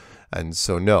amount. And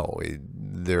so no,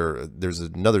 there's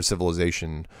another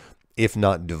civilization, if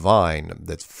not divine,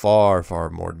 that's far, far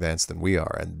more advanced than we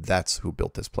are. And that's who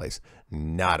built this place,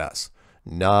 not us.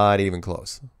 Not even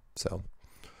close. So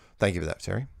thank you for that,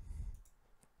 Terry.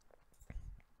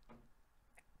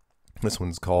 This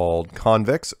one's called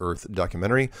Convex Earth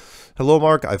Documentary. Hello,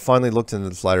 Mark. I finally looked into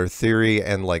the flat earth theory,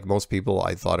 and like most people,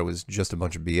 I thought it was just a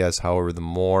bunch of BS. However, the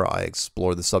more I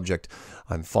explore the subject,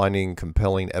 I'm finding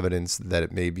compelling evidence that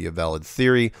it may be a valid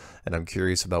theory, and I'm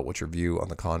curious about what your view on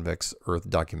the Convex Earth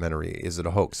documentary. Is it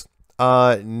a hoax?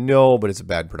 No, but it's a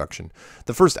bad production.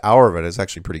 The first hour of it is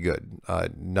actually pretty good.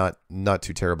 Not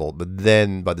too terrible. But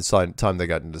then by the time they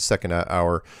got into the second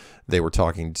hour, they were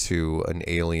talking to an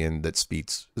alien that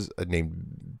speaks,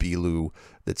 named Bilu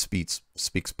that speaks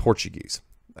Portuguese.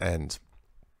 And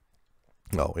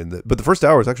no, but the first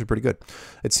hour is actually pretty good.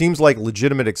 It seems like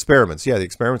legitimate experiments. Yeah, the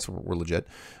experiments were legit,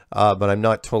 but I'm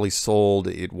not totally sold.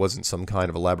 It wasn't some kind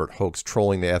of elaborate hoax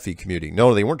trolling the FE community.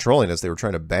 No, they weren't trolling us. They were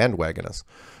trying to bandwagon us.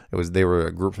 They were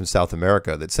a group from South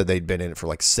America that said they'd been in it for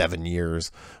like 7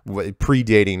 years,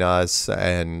 predating us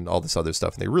and all this other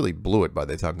stuff. And they really blew it by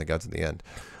the time they got to the end.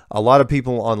 A lot of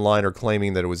people online are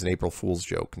claiming that it was an April Fool's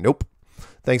joke. Nope.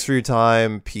 Thanks for your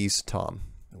time. Peace, Tom.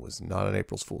 It was not an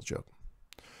April Fool's joke.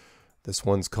 This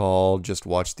one's called Just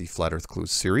Watch the Flat Earth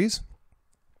Clues series.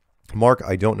 Mark,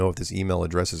 I don't know if this email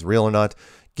address is real or not.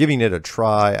 Giving it a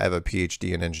try. I have a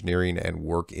PhD in engineering and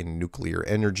work in nuclear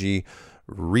energy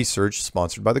research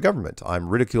sponsored by the government. I'm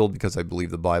ridiculed because I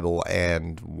believe the Bible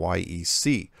and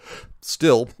YEC.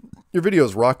 Still, your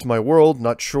videos rocked my world.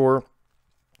 Not sure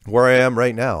where I am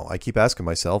right now. I keep asking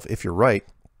myself, if you're right,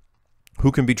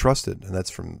 who can be trusted? And that's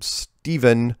from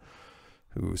Steven,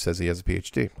 who says he has a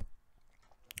PhD.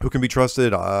 Who can be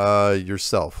trusted?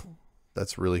 Yourself.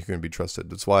 That's really who can be trusted.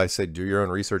 That's why I say do your own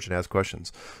research and ask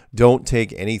questions. Don't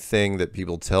take anything that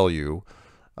people tell you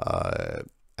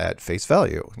at face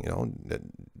value. You know,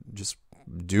 just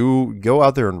go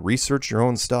out there and research your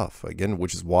own stuff. Again,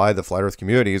 which is why the flat Earth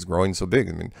community is growing so big.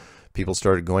 I mean, people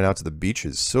started going out to the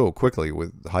beaches so quickly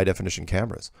with high definition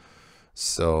cameras.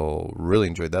 So really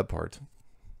enjoyed that part.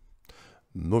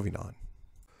 Moving on.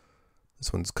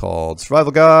 This one's called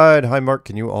Survival Guide. Hi, Mark.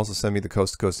 Can you also send me the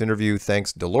Coast to Coast interview?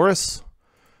 Thanks, Dolores.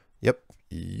 Yep,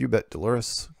 you bet,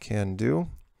 Dolores. Can do.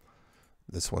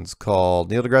 This one's called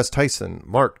Neil deGrasse Tyson.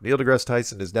 Mark, Neil deGrasse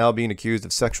Tyson is now being accused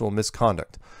of sexual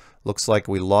misconduct. Looks like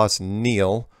we lost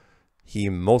Neil. He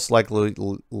most likely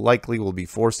will be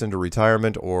forced into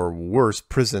retirement or worse,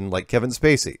 prison like Kevin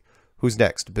Spacey. Who's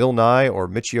next, Bill Nye or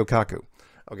Michio Kaku?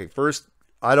 Okay, first,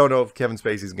 I don't know if Kevin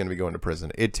Spacey is going to be going to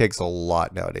prison. It takes a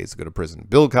lot nowadays to go to prison.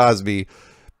 Bill Cosby,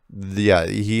 yeah,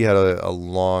 he had a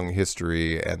long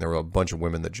history, and there were a bunch of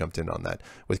women that jumped in on that.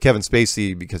 With Kevin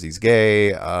Spacey, because he's gay,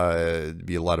 it'd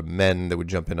be a lot of men that would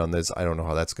jump in on this. I don't know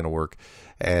how that's going to work.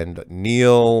 And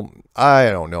Neil,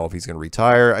 I don't know if he's going to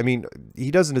retire. I mean,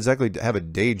 he doesn't exactly have a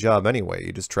day job anyway.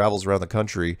 He just travels around the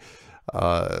country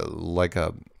like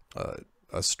a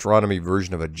astronomy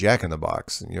version of a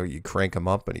Jack-in-the-Box. You know, you crank him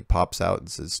up and he pops out and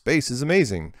says, "Space is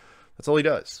amazing." That's all he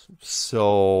does.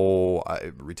 So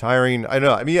retiring, I don't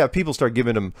know. I mean, yeah, people start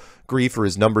giving him grief or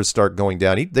his numbers start going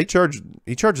down. He charges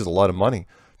a lot of money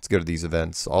to go to these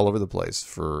events all over the place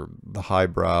for the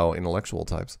highbrow intellectual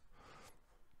types.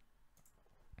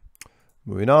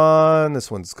 Moving on,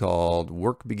 this one's called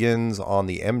Work Begins on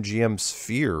the MGM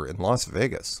Sphere in Las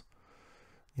Vegas.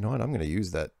 You know what? I'm going to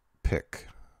use that pic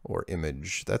or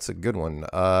image. That's a good one.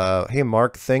 Hey,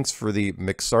 Mark, thanks for the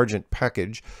Sargent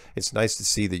package. It's nice to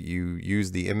see that you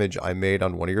used the image I made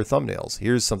on one of your thumbnails.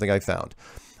 Here's something I found.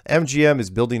 MGM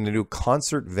is building a new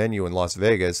concert venue in Las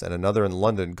Vegas and another in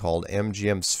London called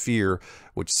MGM Sphere,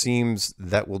 which seems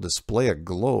that will display a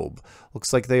globe.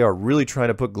 Looks like they are really trying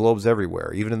to put globes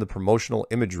everywhere. Even in the promotional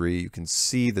imagery, you can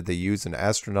see that they use an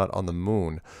astronaut on the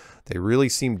moon. They really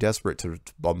seem desperate to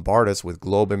bombard us with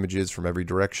globe images from every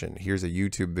direction. Here's a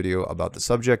YouTube video about the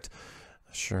subject.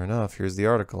 Sure enough, here's the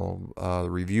article. The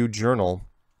Review Journal.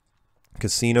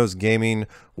 Casinos, gaming,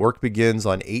 work begins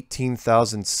on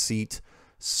 18,000-seat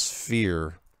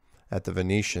sphere at the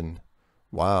Venetian.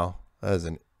 Wow, that is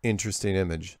an interesting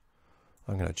image.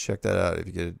 I'm gonna check that out if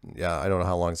you get. Yeah, I don't know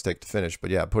how long it's take to finish, but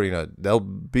yeah, that'll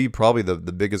be probably the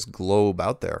biggest globe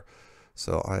out there.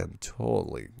 So I am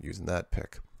totally using that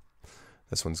pic.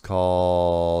 This one's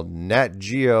called Nat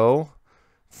Geo.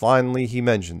 Finally, he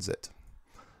mentions it.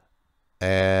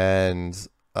 And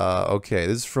okay,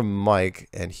 this is from Mike,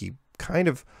 and he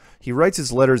writes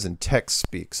his letters in text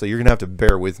speak, so you're gonna have to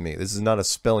bear with me. This is not a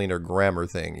spelling or grammar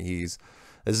thing.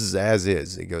 This is as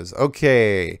is. He goes,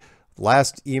 okay,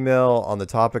 last email on the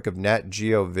topic of Nat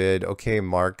Geo vid. Okay,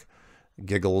 Mark,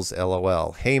 giggles,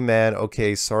 LOL. Hey man,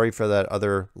 okay, sorry for that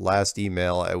other last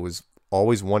email. I was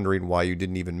always wondering why you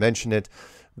didn't even mention it,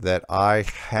 that I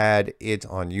had it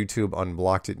on YouTube,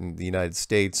 unblocked it in the United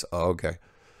States. Oh, okay.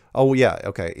 Oh yeah,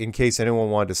 okay. In case anyone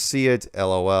wanted to see it,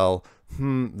 LOL.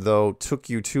 Though took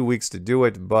you 2 weeks to do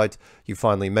it, but you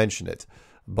finally mentioned it.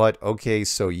 But okay,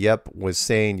 so Yep was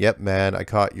saying, yep, man, I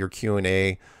caught your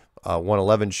Q&A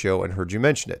 111 show and heard you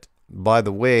mention it. By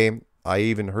the way, I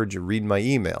even heard you read my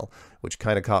email, which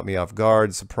kind of caught me off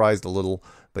guard, surprised a little.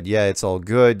 But yeah, it's all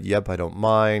good. Yep, I don't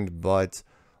mind. But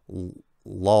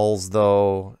lulls,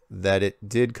 though, that it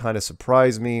did kind of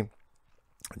surprise me.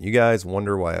 You guys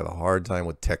wonder why I have a hard time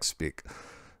with text speak.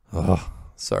 Oh,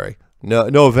 sorry.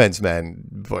 No offense, man,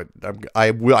 but I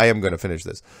am going to finish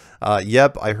this.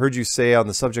 Yep, I heard you say on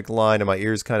the subject line, and my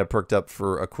ears kind of perked up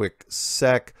for a quick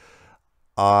sec.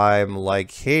 I'm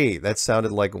like, hey, that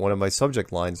sounded like one of my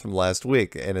subject lines from last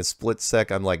week. And a split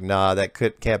sec, I'm like, nah, that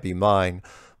can't be mine.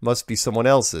 Must be someone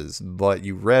else's. But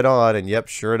you read on, and yep,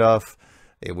 sure enough,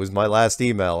 it was my last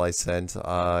email I sent.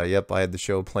 Yep, I had the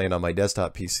show playing on my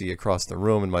desktop PC across the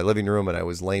room in my living room, and I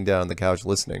was laying down on the couch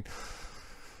listening.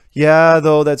 Yeah,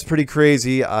 though, that's pretty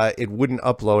crazy. It wouldn't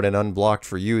upload and unblocked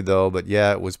for you, though. But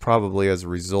yeah, it was probably as a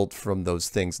result from those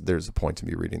things. There's a point to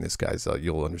me reading this, guys.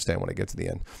 You'll understand when I get to the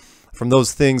end. From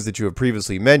those things that you have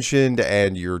previously mentioned,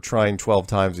 and you're trying 12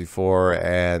 times before,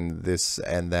 and this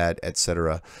and that,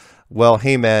 etc. Well,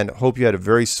 hey, man, hope you had a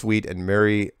very sweet and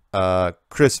merry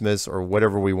Christmas, or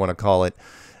whatever we want to call it.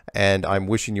 And I'm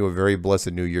wishing you a very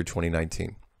blessed New Year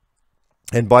 2019.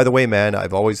 And by the way, man,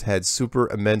 I've always had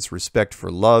super immense respect for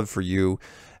love for you,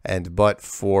 but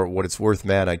for what it's worth,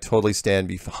 man, I totally stand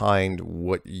behind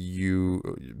you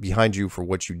for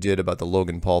what you did about the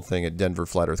Logan Paul thing at Denver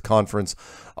Flat Earth Conference.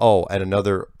 Oh, and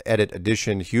another edit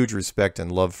addition, huge respect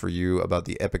and love for you about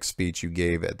the epic speech you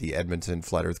gave at the Edmonton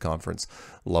Flat Earth Conference.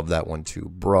 Love that one too,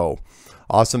 bro.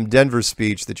 Awesome Denver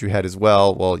speech that you had as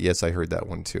well. Well, yes, I heard that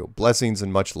one too. Blessings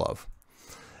and much love.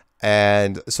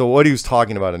 And so what he was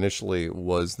talking about initially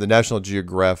was the National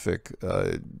Geographic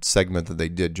segment that they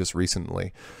did just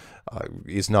recently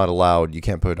is not allowed. You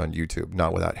can't put it on YouTube,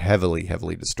 not without heavily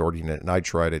distorting it. And I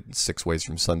tried it 6 ways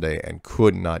from Sunday and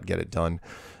could not get it done.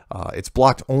 It's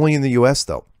blocked only in the US,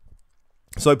 though.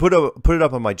 So I put it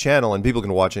up on my channel, and people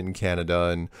can watch it in Canada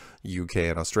and UK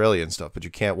and Australia and stuff, but you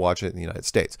can't watch it in the United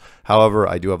States. However,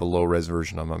 I do have a low-res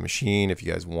version on my machine if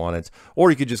you guys want it.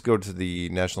 Or you could just go to the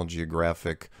National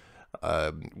Geographic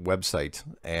website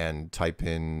and type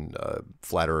in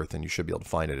Flat Earth, and you should be able to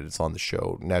find it. It's on the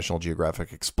show National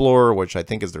Geographic Explorer, which I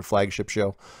think is their flagship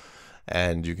show,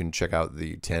 and you can check out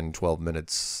the 10-12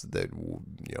 minutes that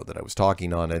that I was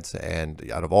talking on it.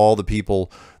 And out of all the people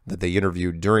that they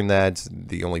interviewed during that,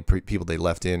 the only people they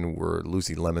left in were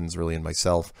Lucy Lemons, really, and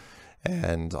myself.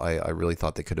 And I really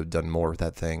thought they could have done more with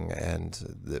that thing.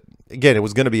 And again, it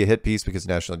was going to be a hit piece because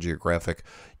National Geographic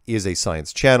is a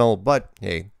science channel, but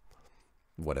hey,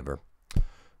 whatever.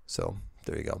 So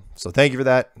there you go. So thank you for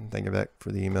that. Thank you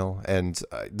for the email. And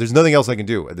there's nothing else I can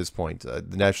do at this point.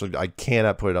 I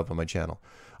cannot put it up on my channel.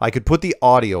 I could put the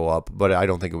audio up, but I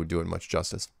don't think it would do it much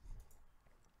justice.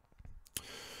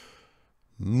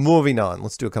 Moving on.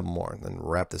 Let's do a couple more and then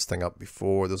wrap this thing up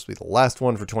before this will be the last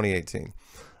one for 2018.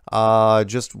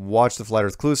 Just watch the Flat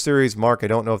Earth Clue series. Mark, I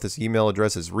don't know if this email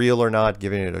address is real or not.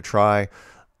 Giving it a try.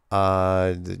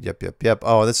 Yep.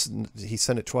 Oh, he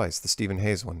sent it twice. The Stephen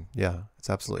Hayes one. Yeah, it's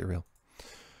absolutely real.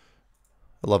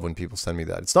 I love when people send me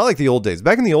that. It's not like the old days.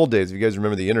 Back in the old days, if you guys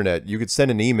remember the internet, you could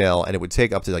send an email and it would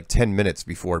take up to like 10 minutes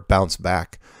before it bounced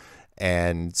back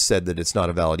and said that it's not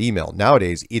a valid email.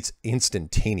 Nowadays, it's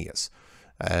instantaneous.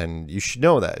 And you should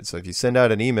know that. So if you send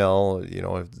out an email,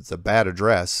 if it's a bad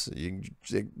address, you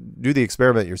do the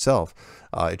experiment yourself.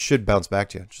 It should bounce back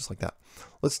to you, just like that.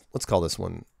 Let's call this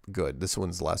one good. This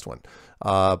one's the last one.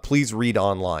 Please read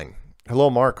online.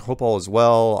 Hello, Mark. Hope all is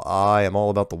well. I am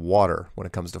all about the water when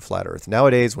it comes to flat Earth.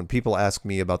 Nowadays, when people ask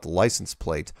me about the license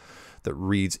plate that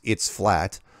reads "It's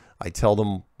flat," I tell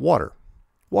them water.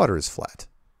 Water is flat.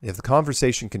 If the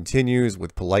conversation continues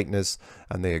with politeness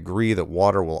and they agree that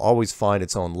water will always find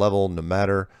its own level no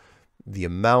matter the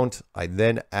amount, I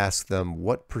then ask them,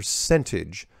 what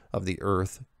percentage of the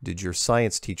Earth did your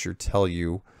science teacher tell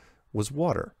you was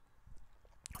water?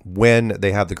 When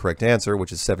they have the correct answer,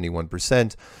 which is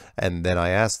 71%, and then I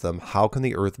ask them, how can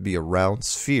the Earth be a round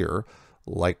sphere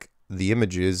like the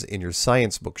images in your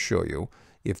science book show you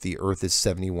if the Earth is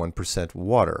 71%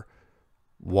 water?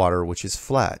 Water which is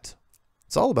flat.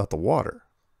 It's all about the water.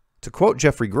 To quote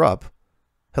Jeffrey Grupp,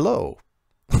 hello.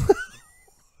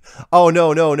 Oh,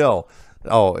 no.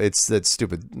 Oh, it's that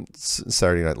stupid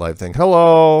Saturday Night Live thing.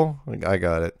 Hello. I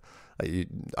got it.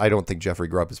 I don't think Jeffrey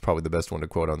Grupp is probably the best one to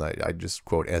quote on that. I just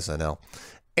quote SNL.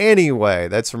 Anyway,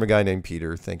 that's from a guy named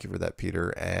Peter. Thank you for that,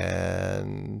 Peter.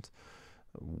 And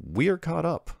we are caught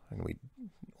up. And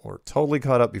we're totally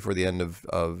caught up before the end of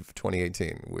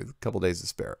 2018 with a couple days to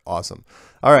spare. Awesome.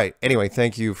 All right. Anyway,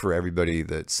 thank you for everybody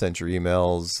that sent your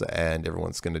emails, and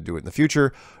everyone's going to do it in the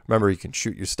future. Remember, you can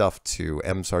shoot your stuff to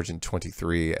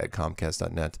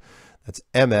msargent23@comcast.net. That's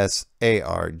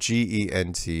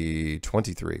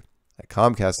MSARGENT23 at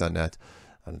comcast.net.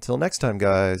 Until next time,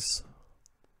 guys.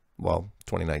 Well,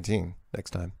 2019. Next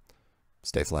time.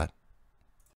 Stay flat.